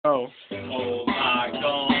no. Old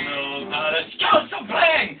MacDonald had a... Stop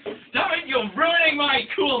playing! Damn it, you're ruining my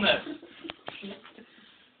coolness!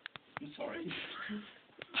 I'm sorry.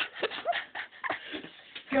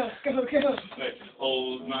 Go. Wait.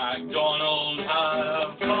 Old MacDonald had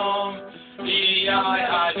a farm,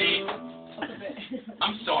 E-I-I-D.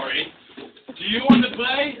 I'm sorry. Do you want to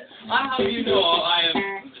play? I have you know I am...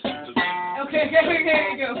 Okay,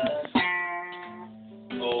 go.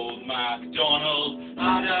 Old MacDonald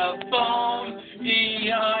had a farm,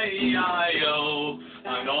 E-I-E-I-O,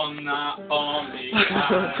 and on that farm he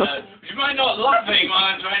had a... You mind not laughing while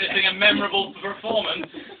I'm trying to sing a memorable performance?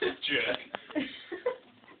 Jerk.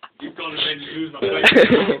 You've got to make me lose my face.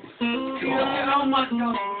 Oh my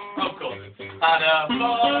God. Of course. Had a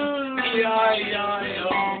farm, E-I-E-I-O,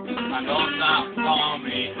 and on that farm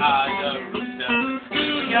he had a rooster.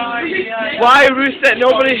 E-I-E-I-O. Why rooster?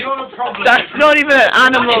 Nobody. That's not even an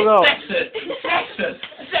animal, though. Sexist.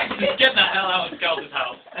 Get the hell out of Scout's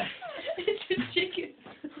house. It's a chicken.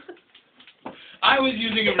 I was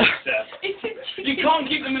using a rooster. It's a chicken. You can't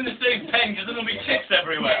keep them in the same pen because there'll be chicks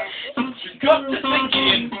everywhere.